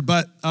God's word.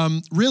 But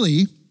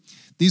really,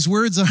 these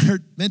words are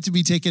meant to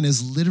be taken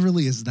as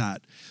literally as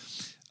that.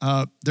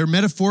 They're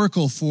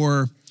metaphorical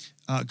for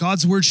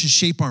God's word should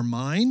shape our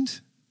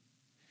mind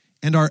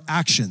and our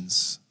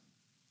actions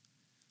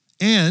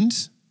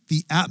and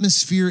the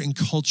atmosphere and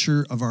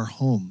culture of our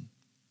home.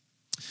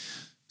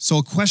 So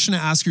a question to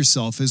ask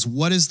yourself is,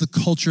 what is the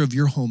culture of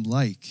your home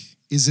like?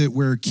 Is it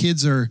where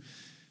kids are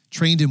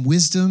trained in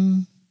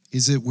wisdom?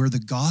 Is it where the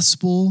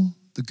gospel,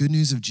 the good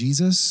news of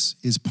Jesus,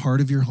 is part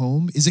of your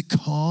home? Is it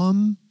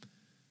calm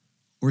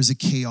or is it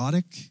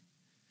chaotic?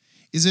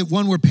 Is it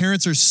one where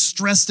parents are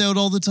stressed out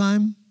all the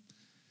time?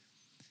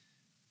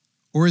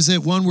 Or is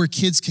it one where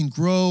kids can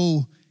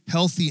grow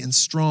healthy and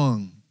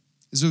strong?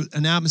 Is it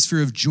an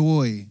atmosphere of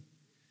joy?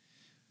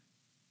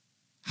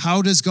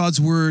 How does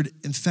God's word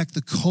infect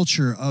the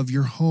culture of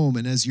your home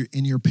and as you're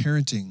in your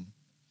parenting?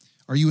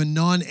 Are you a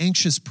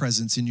non-anxious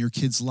presence in your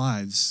kids'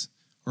 lives?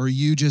 Or are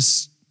you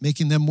just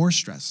making them more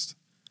stressed?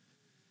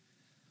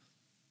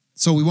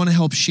 So we want to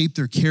help shape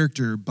their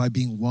character by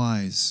being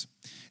wise.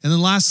 And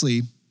then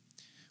lastly,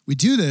 we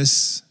do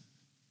this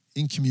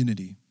in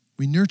community.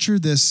 We nurture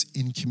this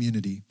in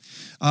community.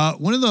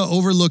 One of the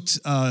overlooked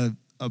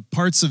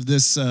parts of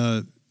this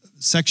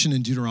section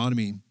in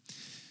Deuteronomy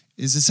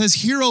is it says,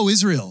 "Hear, O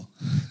Israel."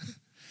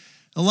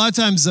 A lot of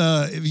times,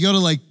 if you go to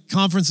like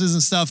conferences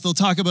and stuff, they'll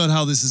talk about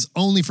how this is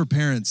only for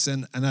parents,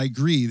 and I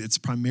agree, it's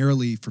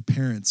primarily for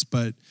parents.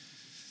 But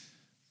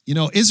you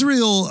know,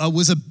 Israel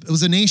was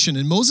a nation,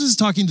 and Moses is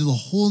talking to the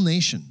whole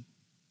nation.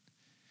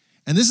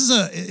 And this is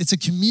it's a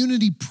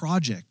community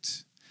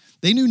project.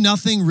 They knew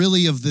nothing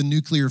really of the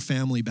nuclear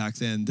family back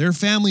then. Their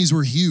families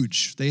were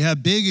huge. They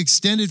had big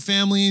extended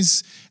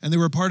families, and they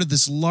were part of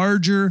this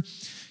larger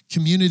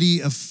community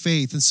of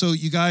faith. And so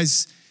you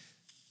guys,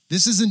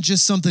 this isn't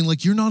just something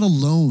like, you're not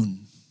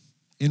alone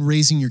in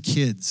raising your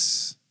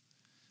kids.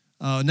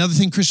 Another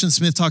thing Christian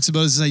Smith talks about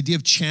is this idea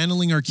of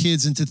channeling our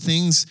kids into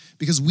things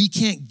because we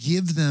can't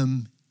give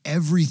them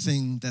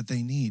everything that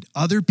they need.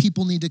 Other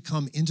people need to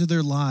come into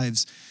their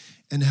lives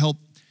and help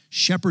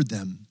shepherd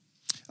them.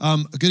 A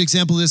good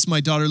example of this,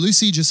 my daughter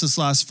Lucy, just this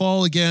last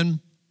fall again,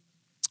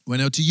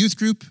 went out to youth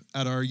group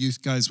at our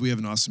youth. Guys, we have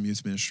an awesome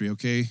youth ministry,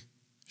 okay?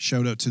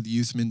 Shout out to the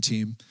youth min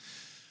team.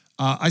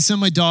 I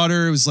sent my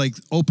daughter, it was like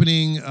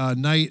opening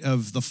night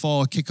of the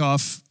fall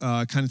kickoff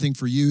kind of thing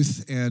for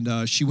youth,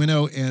 and she went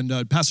out,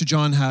 and Pastor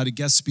John had a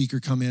guest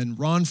speaker come in,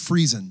 Ron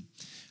Friesen.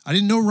 I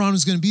didn't know Ron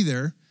was going to be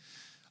there.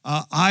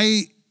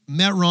 I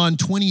met Ron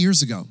 20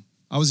 years ago.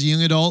 I was a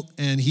young adult,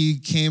 and he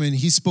came and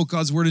he spoke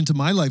God's word into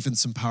my life in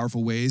some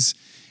powerful ways,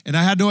 and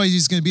I had no idea he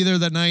was going to be there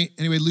that night.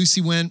 Anyway,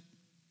 Lucy went.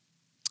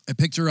 I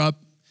picked her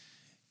up,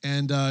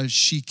 and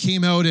she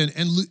came out,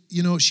 and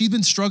you know, she'd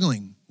been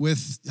struggling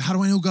with, how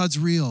do I know God's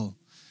real?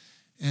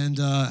 And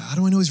how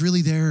do I know he's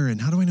really there? And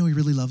how do I know he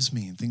really loves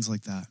me? And things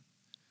like that.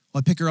 Well,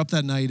 I pick her up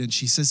that night, and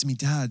she says to me,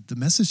 "Dad, the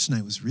message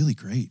tonight was really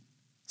great."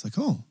 It's like,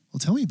 "Oh, well,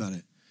 tell me about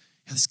it."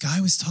 Yeah, this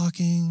guy was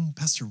talking,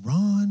 Pastor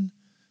Ron.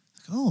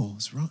 Like, "Oh,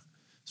 it's Ron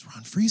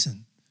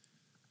Friesen."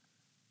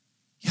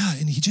 Yeah,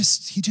 and he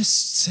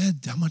just said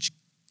how much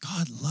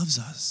God loves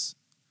us.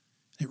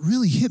 It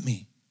really hit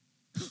me.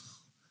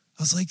 I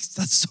was like,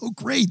 that's so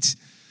great.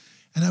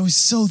 And I was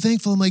so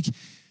thankful. I'm like,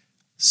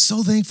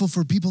 so thankful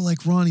for people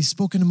like Ron. He's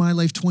spoken to my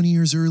life 20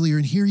 years earlier,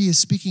 and here he is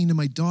speaking to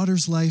my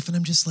daughter's life. And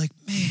I'm just like,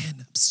 man,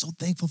 I'm so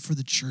thankful for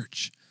the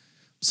church.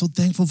 I'm so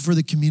thankful for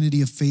the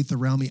community of faith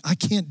around me. I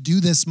can't do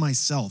this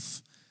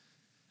myself.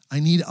 I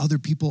need other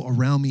people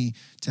around me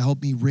to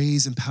help me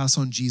raise and pass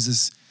on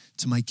Jesus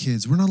to my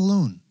kids. We're not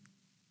alone.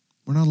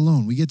 We're not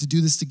alone. We get to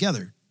do this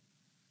together.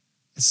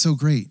 It's so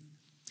great.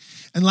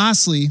 And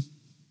lastly,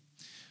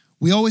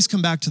 we always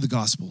come back to the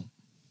gospel.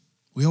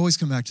 We always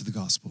come back to the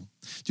gospel.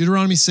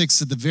 Deuteronomy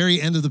 6, at the very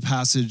end of the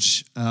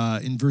passage,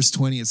 in verse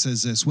 20, it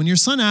says this: "When your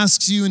son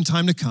asks you in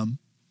time to come,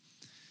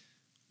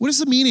 what is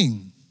the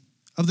meaning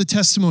of the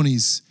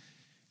testimonies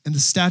and the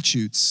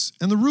statutes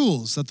and the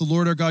rules that the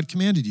Lord our God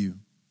commanded you?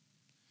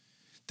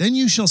 Then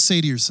you shall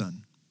say to your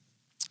son,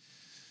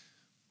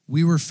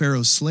 we were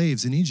Pharaoh's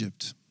slaves in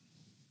Egypt,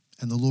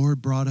 and the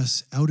Lord brought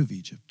us out of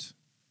Egypt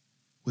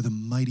with a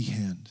mighty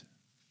hand."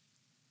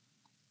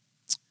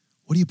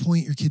 What do you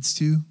point your kids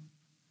to?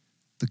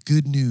 The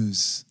good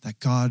news that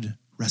God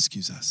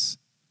rescues us.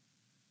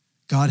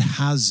 God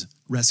has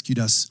rescued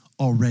us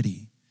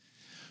already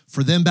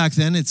For them back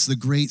then, it's the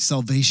great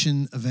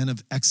salvation event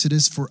of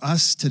Exodus. For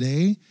us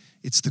today,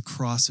 it's the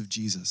cross of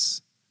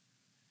Jesus.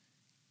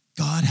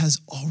 God has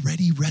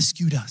already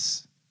rescued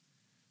us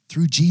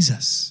through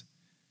Jesus.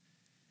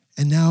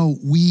 And now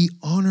we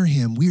honor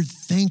him. We're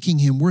thanking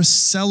him. We're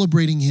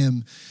celebrating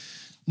him,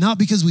 not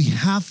because we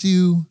have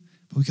to,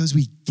 but because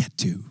we get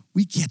to.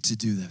 We get to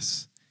do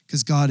this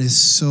because God is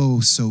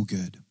so, so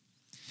good.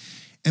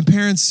 And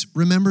parents,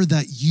 remember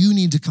that you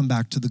need to come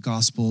back to the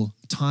gospel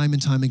time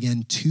and time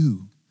again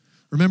too.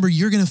 Remember,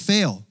 you're going to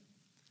fail,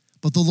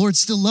 but the Lord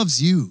still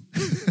loves you.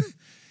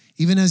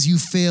 Even as you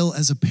fail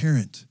as a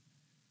parent,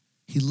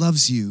 he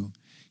loves you.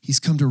 He's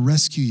come to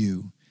rescue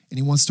you, and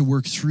he wants to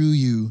work through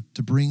you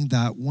to bring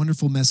that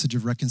wonderful message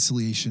of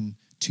reconciliation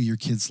to your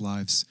kids'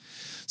 lives.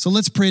 So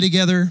let's pray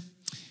together,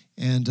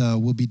 and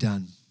we'll be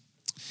done.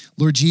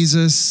 Lord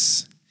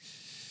Jesus,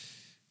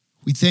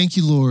 we thank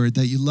you, Lord,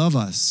 that you love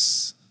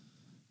us.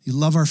 You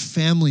love our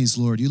families,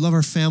 Lord. You love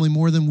our family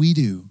more than we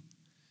do.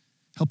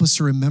 Help us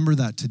to remember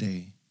that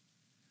today.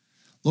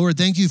 Lord,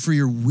 thank you for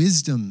your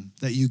wisdom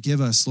that you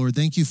give us. Lord,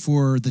 thank you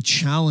for the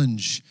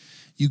challenge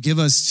you give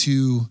us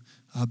to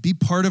be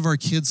part of our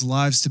kids'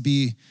 lives, to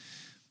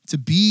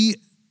be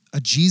a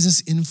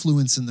Jesus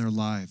influence in their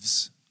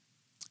lives.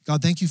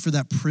 God, thank you for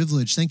that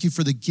privilege. Thank you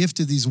for the gift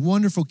of these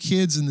wonderful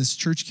kids in this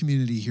church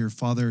community here,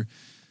 Father.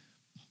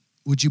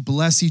 Would you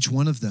bless each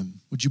one of them?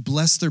 Would you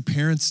bless their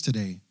parents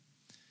today?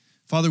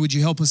 Father, would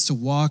you help us to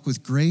walk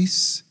with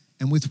grace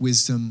and with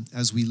wisdom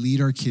as we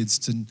lead our kids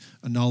to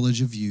a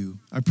knowledge of you?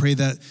 I pray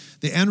that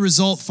the end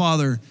result,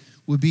 Father,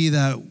 would be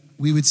that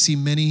we would see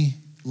many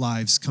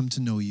lives come to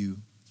know you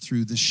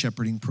through the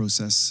shepherding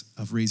process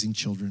of raising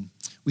children.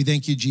 We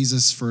thank you,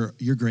 Jesus, for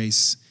your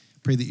grace.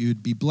 Pray that you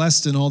would be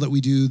blessed in all that we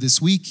do this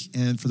week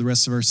and for the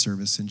rest of our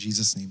service. In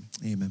Jesus' name,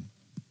 amen.